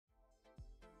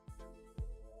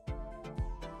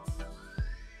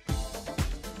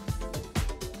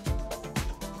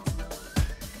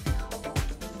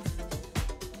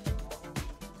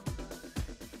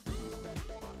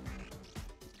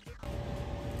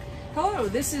Hello,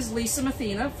 this is Lisa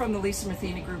Mathena from the Lisa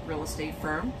Mathena Group Real Estate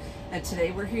Firm, and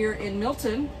today we're here in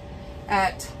Milton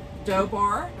at Dough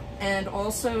Bar and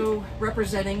also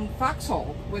representing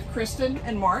Foxhole with Kristen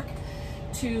and Mark,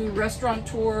 two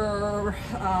restaurateur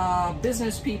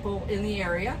business people in the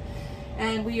area.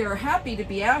 And we are happy to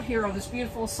be out here on this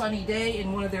beautiful sunny day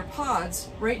in one of their pods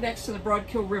right next to the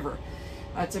Broadkill River.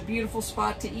 It's a beautiful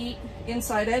spot to eat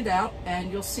inside and out,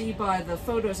 and you'll see by the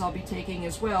photos I'll be taking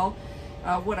as well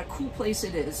what a cool place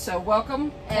it is. So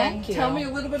welcome, and tell me a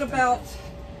little bit about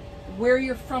where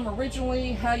you're from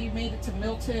originally, how you made it to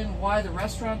Milton, why the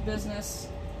restaurant business.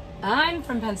 I'm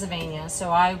from Pennsylvania,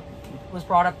 so I was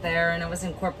brought up there, and I was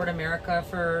in corporate America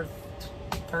for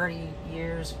 30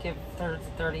 years,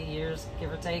 30 years,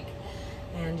 give or take.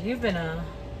 And you've been a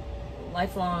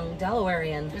lifelong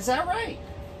Delawarean. Is that right?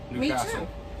 Newcastle. Me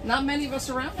too. Not many of us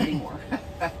around anymore.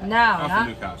 No, not from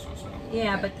Newcastle, so.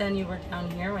 Yeah, Okay. but then you were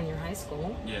down here when you were high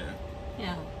school. Yeah.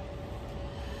 Yeah.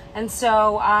 And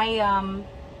so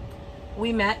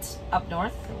we met up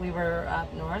north. We were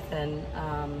up north, and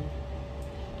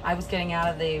I was getting out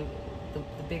of the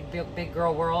big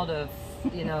girl world of,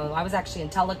 you know, I was actually in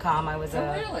telecom. I was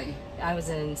really? I was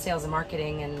in sales and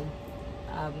marketing, and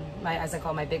as I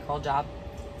call my big girl job,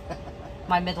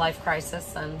 my midlife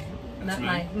crisis, and met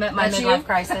my midlife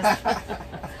crisis.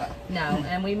 No,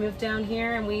 and we moved down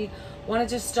here, and we wanted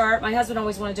to start. My husband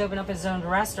always wanted to open up his own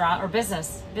restaurant or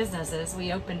businesses.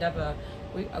 We opened up a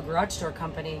garage door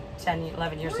company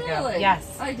 11 years ago.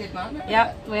 Yes, I did not know that.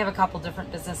 Yep, we have a couple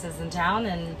different businesses in town,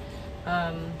 and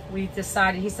we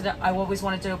decided. He said I always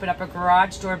wanted to open up a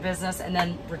garage door business and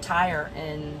then retire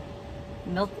in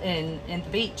the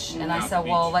beach. And I said,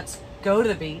 well, let's go to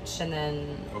the beach and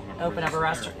then open up a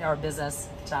restaurant or a business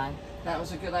at the time. That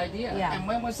was a good idea. Yeah. And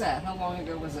when was that? How long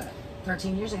ago was that?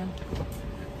 13 years ago.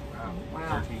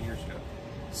 Wow. 13 years ago.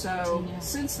 So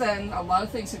since then, a lot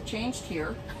of things have changed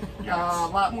here. Yes. A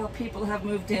lot more people have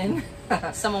moved in.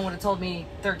 Someone would have told me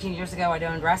 13 years ago I'd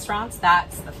owned restaurants.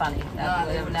 That's the funny. That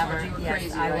would have never. You were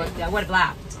crazy, I would have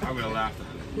laughed. I would have laughed at it.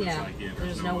 It's Yeah, like,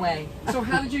 there's no way. So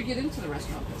how did you get into the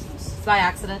restaurant business? It's by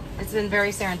accident. It's been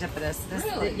very serendipitous.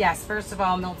 Really? Yes. First of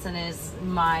all, Milton is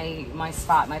my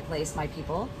spot, my place, my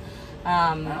people.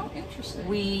 Oh, interesting.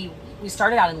 We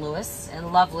started out in Lewis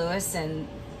and loved Lewis, and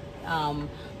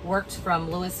worked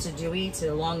from Lewis to Dewey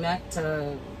to Long Neck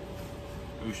to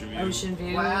Ocean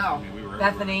View. Wow. I mean, we were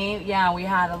Bethany. everywhere. Yeah, we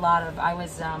had a lot of. I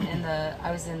was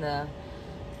in the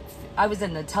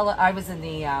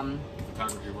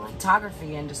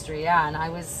photography industry. Yeah, and I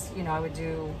would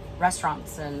do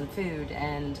restaurants and food,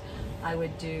 and I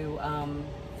would do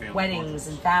weddings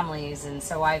and families, and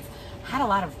so I've had a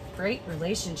lot of great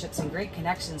relationships and great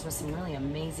connections with some really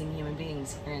amazing human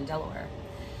beings here in Delaware.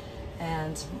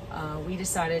 And we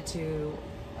decided to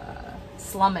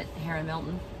slum it here in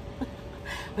Milton.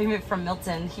 We moved from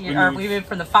Milton here, we moved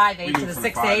from the 5'8" to the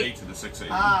 6'8". To the 6'8".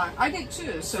 I did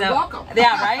too, so welcome.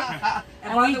 Yeah, right?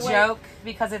 And by we the way, joke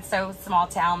because it's so small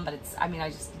town, but I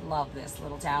just love this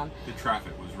little town. The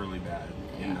traffic was really bad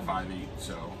in the 5'8",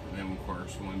 so, and then of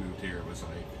course when we moved here it was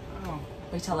like, oh.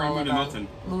 We tell We're all moving of to our Milton.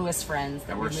 Lewis friends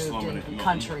that And we we're slumming moved it in in the Milton.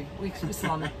 country. We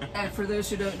slum it. And for those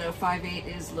who don't know,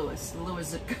 5'8" is Lewis. The Lewis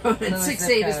zip code. And Lewis 6'8"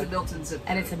 zip is the code. Milton zip code.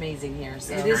 And it's amazing here.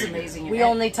 So It is Great. amazing. we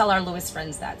only tell our Lewis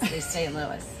friends that, so they stay in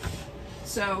Lewis.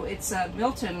 So it's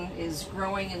Milton is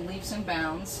growing in leaps and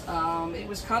bounds. It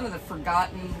was kind of the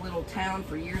forgotten little town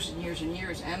for years and years and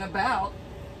years, and about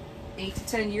 8 to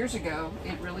 10 years ago,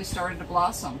 it really started to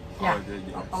blossom. Yeah. Oh, it did,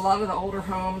 yes. A lot of the older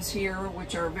homes here,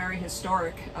 which are very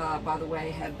historic, by the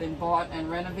way, have been bought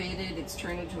and renovated. It's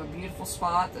turned into a beautiful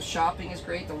spot. The shopping is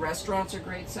great. The restaurants are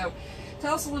great. So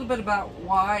tell us a little bit about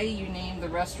why you named the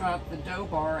restaurant the Dough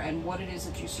Bar and what it is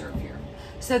that you serve here.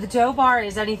 So the Dough Bar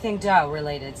is anything dough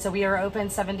related. So we are open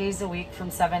 7 days a week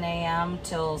from 7 a.m.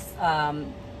 till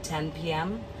 10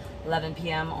 p.m., 11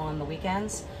 p.m. on the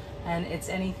weekends. And it's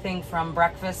anything from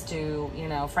breakfast to,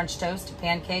 French toast, to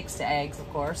pancakes, to eggs, of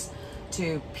course,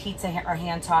 to pizza, or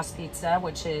hand-tossed pizza,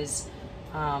 which is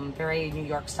very New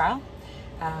York style,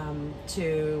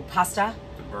 to pasta.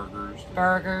 The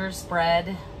burgers,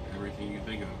 bread. Everything you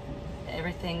think of.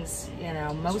 Everything's,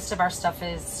 most of our stuff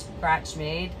is scratch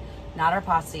made. Not our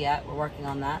pasta yet. We're working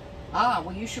on that.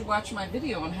 Well, you should watch my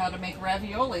video on how to make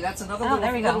ravioli. That's another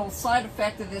little side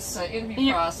effect of this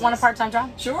interview process. Want a part-time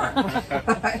job? Sure.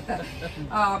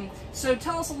 So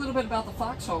tell us a little bit about the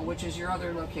Foxhole, which is your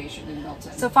other location in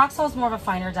Milton. So Foxhole is more of a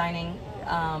finer dining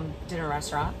dinner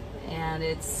restaurant, and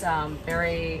it's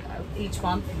each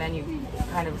month the menu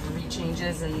kind of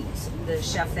re-changes, and the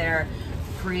chef there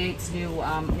creates new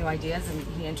ideas, and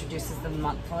he introduces them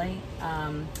monthly.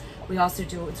 We also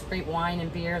do, it's great wine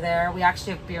and beer there. We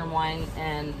actually have beer and wine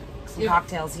and some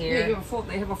cocktails here. Yeah, they have a full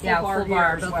bar full here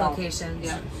bar, as both well. locations.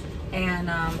 Yeah.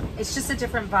 And it's just a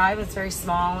different vibe. It's very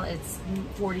small. It's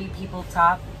 40 people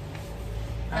top.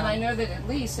 And I know that at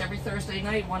least every Thursday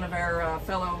night, one of our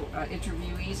fellow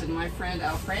interviewees and my friend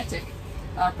Al Frantic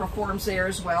performs there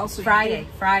as well. So Friday.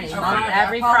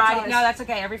 Every Friday. No, that's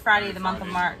okay. Every Friday of the month of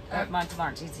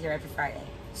March. He's here every Friday.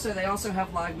 So they also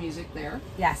have live music there.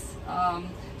 Yes.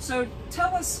 So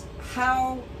tell us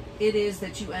how it is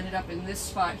that you ended up in this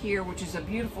spot here, which is a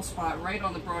beautiful spot right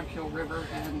on the Broadkill River.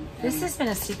 And this has been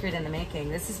a secret in the making.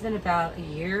 This has been about a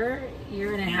year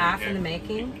and a half in the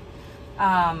making.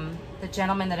 The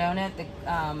gentlemen that own it, the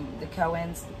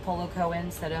Cohens, Polo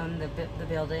Cohens that own the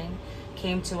building,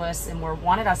 came to us and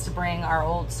wanted us to bring our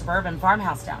old suburban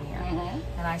farmhouse down here.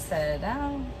 And I said,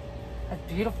 oh, a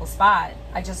beautiful spot.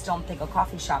 I just don't think a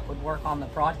coffee shop would work on the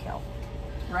Broadkill.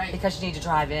 Right. Because you need to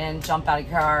drive in, jump out of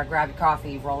your car, grab your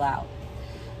coffee, roll out.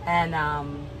 And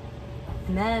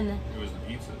then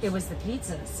it was the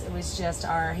pizzas. It was just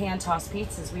our hand-tossed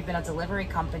pizzas. We've been a delivery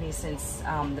company since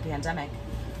the pandemic,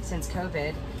 since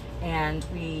COVID. And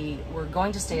we were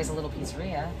going to stay as a little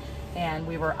pizzeria, and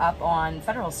we were up on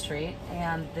Federal Street,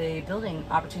 and the building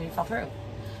opportunity fell through.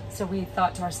 So we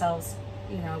thought to ourselves,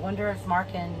 I wonder if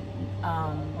Mark and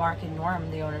Norm,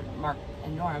 the owner, Mark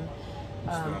and Norm,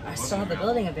 still have the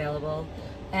building available.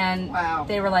 And wow.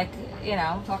 They were like,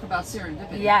 talk about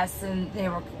serendipity. Yes, and they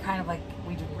were kind of like,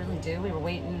 we really do. We were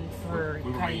waiting for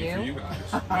kind of you. Guys.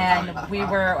 And we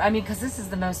were, because this is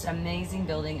the most amazing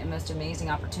building and most amazing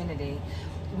opportunity.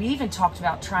 We even talked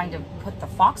about trying to put the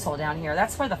foxhole down here.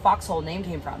 That's where the foxhole name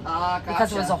came from. Gotcha.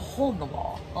 Because it was a hole in the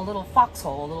wall, a little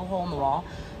foxhole, a little hole in the wall.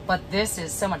 But this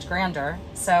is so much grander.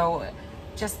 So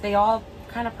just they all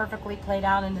kind of perfectly played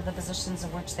out into the positions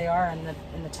of which they are in the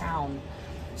town.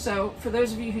 So for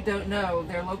those of you who don't know,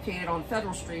 they're located on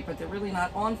Federal Street, but they're really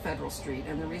not on Federal Street.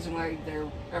 And the reason why they're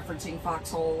referencing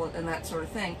foxhole and that sort of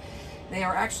thing, they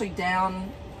are actually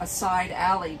down a side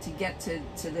alley to get to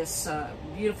this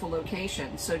beautiful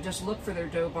location. So just look for their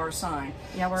Dough Bar sign.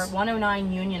 Yeah, we're at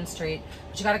 109 Union Street,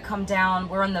 but you got to come down.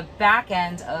 We're on the back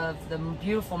end of the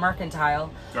beautiful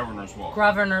Mercantile.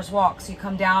 Governor's Walk. So you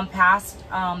come down past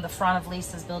the front of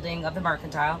Lisa's building of the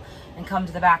Mercantile and come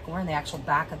to the back. We're in the actual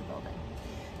back of the building.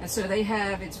 And so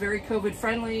it's very COVID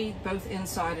friendly, both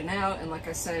inside and out. And like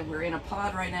I said, we're in a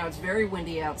pod right now. It's very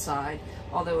windy outside,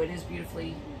 although it is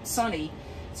beautifully sunny.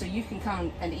 So you can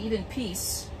come and eat in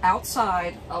peace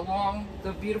outside along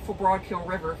the beautiful Broadkill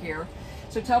River here.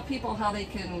 So tell people how they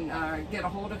can get a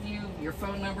hold of you, your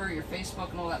phone number, your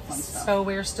Facebook, and all that fun stuff. So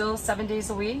we're still 7 days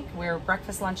a week. We're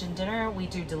breakfast, lunch, and dinner. We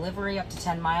do delivery up to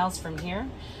 10 miles from here.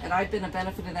 And I've been a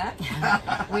benefit of that.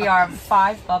 We are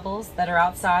 5 bubbles that are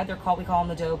outside. We call them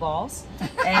the dough balls.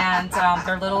 And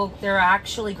they're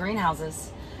actually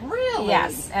greenhouses. Really?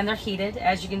 Yes, and they're heated.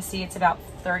 As you can see, it's about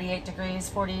 38 degrees,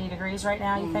 40 degrees right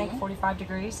now, you think? 45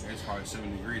 degrees? It's probably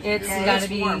 70 degrees. It's got to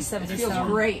be 70. It feels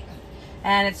great.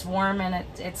 And it's warm, and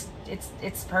it's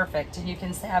perfect. And you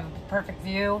can have a perfect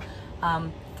view.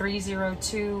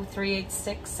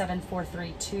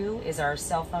 302-386-7432 is our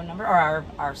cell phone number, or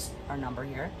our number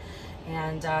here.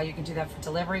 And you can do that for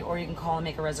delivery, or you can call and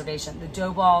make a reservation. The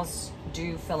dough balls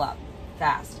do fill up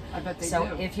fast. I bet they do. So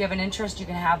if you have an interest, you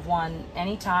can have one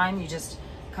anytime. You just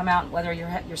come out, whether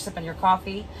you're sipping your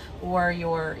coffee or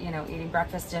you're eating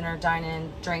breakfast, dinner,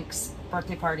 dine-in, drinks,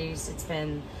 birthday parties. It's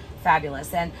been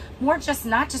fabulous, and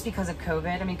not just because of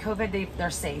COVID. I mean, COVID,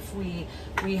 they're safe. We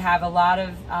have a lot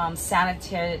of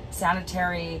sanitation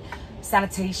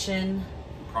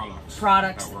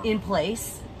products in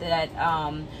place that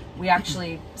we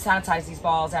actually sanitize these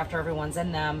balls after everyone's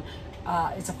in them.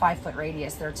 It's a 5-foot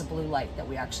radius. It's a blue light that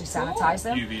we actually sanitize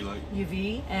them. UV light.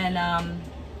 UV, and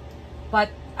but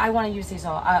I want to use these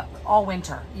all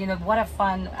winter. What a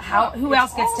fun! Who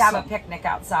else gets to have a picnic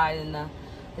outside in the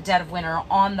dead of winter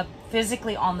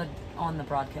physically on the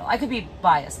Broadkill? I could be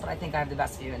biased, but I think I have the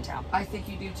best view in town. I think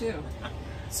you do too.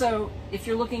 So if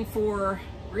you're looking for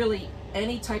really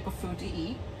any type of food to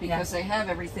eat, because they have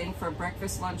everything from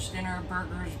breakfast, lunch, dinner,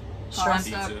 burgers,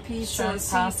 pasta, pizza,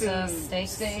 seafood,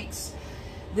 steaks.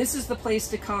 This is the place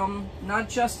to come, not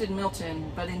just in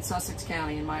Milton, but in Sussex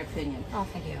County, in my opinion. Oh,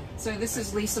 thank you. So this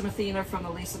is Lisa Mathena from the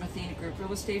Lisa Mathena Group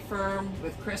Real Estate Firm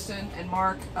with Kristen and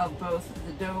Mark of both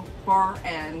the Dough Bar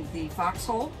and the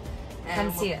Foxhole. And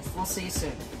come see us. We'll see you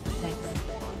soon. Thanks.